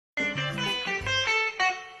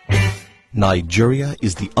Nigeria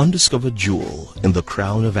is the undiscovered jewel in the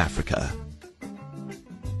crown of Africa.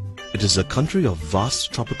 It is a country of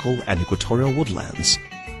vast tropical and equatorial woodlands,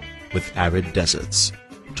 with arid deserts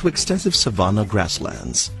to extensive savanna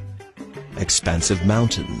grasslands, expansive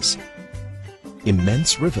mountains,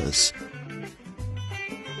 immense rivers,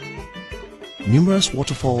 numerous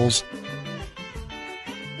waterfalls,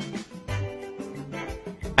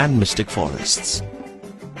 and mystic forests.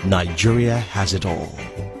 Nigeria has it all.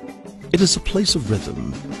 It is a place of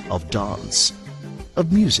rhythm, of dance,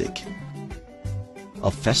 of music,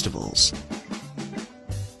 of festivals,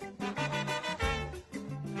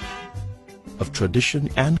 of tradition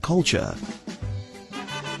and culture,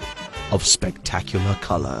 of spectacular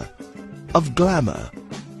color, of glamour,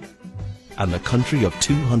 and a country of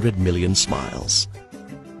 200 million smiles.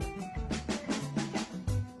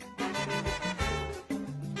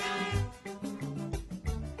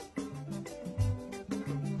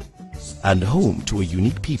 And home to a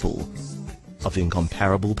unique people of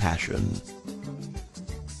incomparable passion.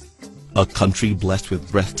 A country blessed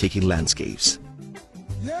with breathtaking landscapes.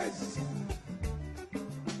 Yes.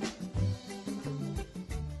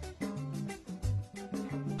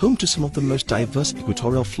 Home to some of the most diverse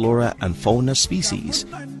equatorial flora and fauna species,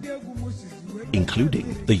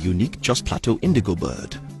 including the unique Jos Plateau indigo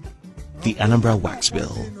bird, the Anambra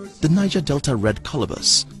waxbill, the Niger Delta red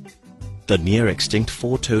colobus, the near-extinct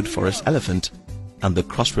four-toed forest elephant, and the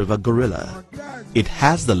Cross River gorilla. It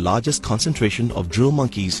has the largest concentration of drill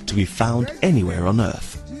monkeys to be found anywhere on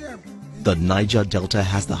Earth. The Niger Delta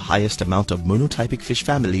has the highest amount of monotypic fish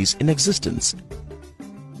families in existence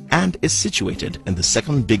and is situated in the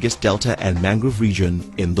second biggest delta and mangrove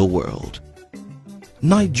region in the world.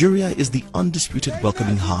 Nigeria is the undisputed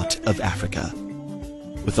welcoming heart of Africa.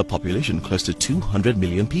 With a population close to 200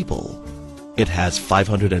 million people, it has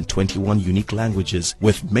 521 unique languages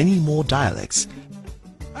with many more dialects,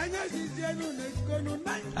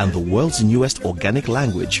 and the world's newest organic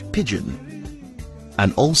language, Pidgin,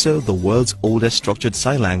 and also the world's oldest structured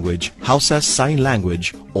sign language, Hausa Sign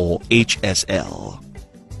Language, or HSL.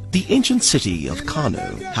 The ancient city of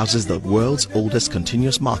Kano houses the world's oldest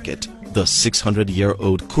continuous market, the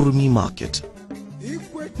 600-year-old Kurmi Market.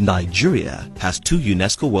 Nigeria has two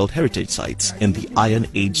UNESCO World Heritage Sites in the Iron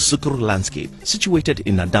Age Sukuru landscape situated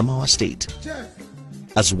in Adamawa State,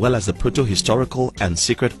 as well as the proto-historical and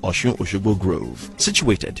sacred Osun-Osogbo Grove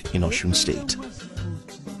situated in Osun State.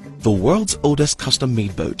 The world's oldest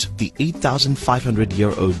custom-made boat, the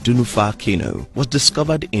 8,500-year-old Dunufa Kano, was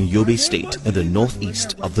discovered in Yobe State in the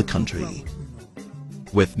northeast of the country.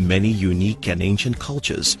 With many unique and ancient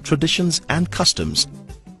cultures, traditions and customs,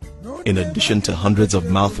 in addition to hundreds of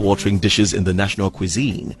mouth-watering dishes in the national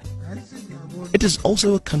cuisine, it is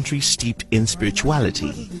also a country steeped in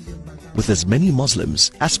spirituality, with as many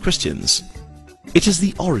Muslims as Christians. It is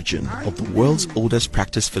the origin of the world's oldest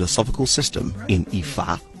practiced philosophical system in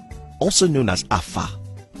Ifa, also known as Afa.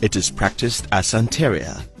 It is practiced as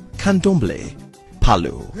Santeria, Candomblé,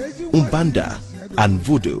 Palo, Umbanda, and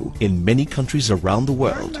Voodoo in many countries around the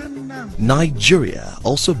world. Nigeria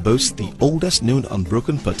also boasts the oldest known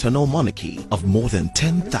unbroken paternal monarchy of more than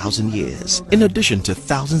 10,000 years, in addition to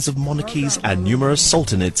thousands of monarchies and numerous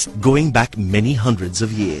sultanates going back many hundreds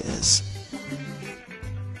of years.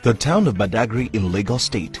 The town of Badagry in Lagos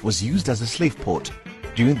State was used as a slave port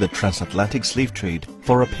during the transatlantic slave trade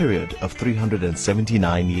for a period of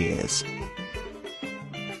 379 years.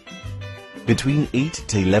 Between 8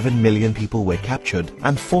 to 11 million people were captured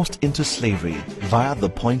and forced into slavery via the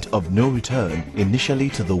point of no return, initially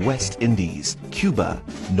to the West Indies, Cuba,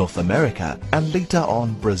 North America, and later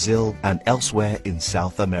on Brazil and elsewhere in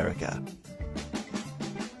South America.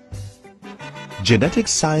 Genetic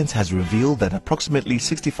science has revealed that approximately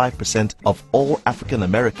 65% of all African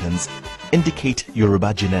Americans indicate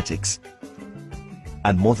Yoruba genetics,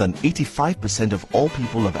 and more than 85% of all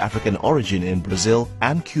people of African origin in Brazil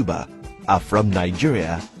and Cuba are from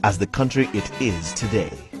Nigeria as the country it is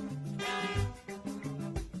today.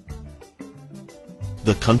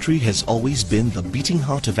 The country has always been the beating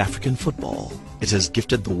heart of African football. It has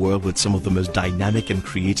gifted the world with some of the most dynamic and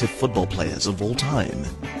creative football players of all time.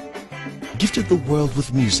 Gifted the world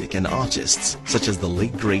with music and artists such as the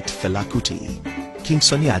late great Fela Kuti, King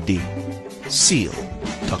Sunny Ade, Seal,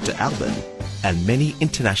 Dr. Alban, and many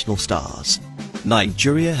international stars.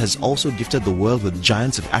 Nigeria has also gifted the world with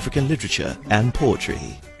giants of African literature and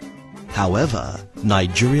poetry. However,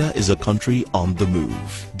 Nigeria is a country on the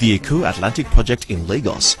move. The Eco-Atlantic project in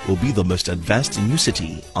Lagos will be the most advanced new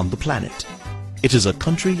city on the planet. It is a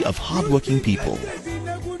country of hardworking people,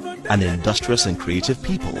 an industrious and creative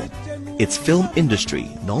people, Its film industry,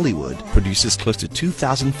 Nollywood, produces close to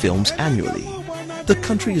 2,000 films annually. The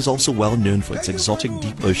country is also well known for its exotic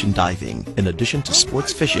deep ocean diving, in addition to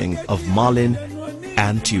sports fishing of marlin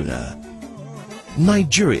and tuna.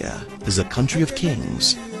 Nigeria is a country of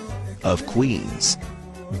kings, of queens,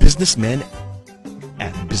 businessmen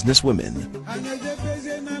and businesswomen.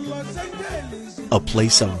 A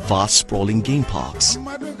place of vast sprawling game parks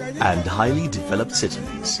and highly developed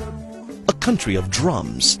cities. A country of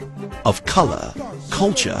drums, of color,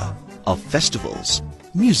 culture, of festivals,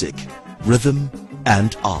 music, rhythm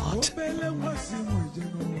and art.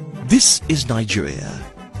 This is Nigeria.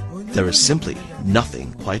 There is simply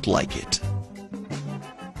nothing quite like it.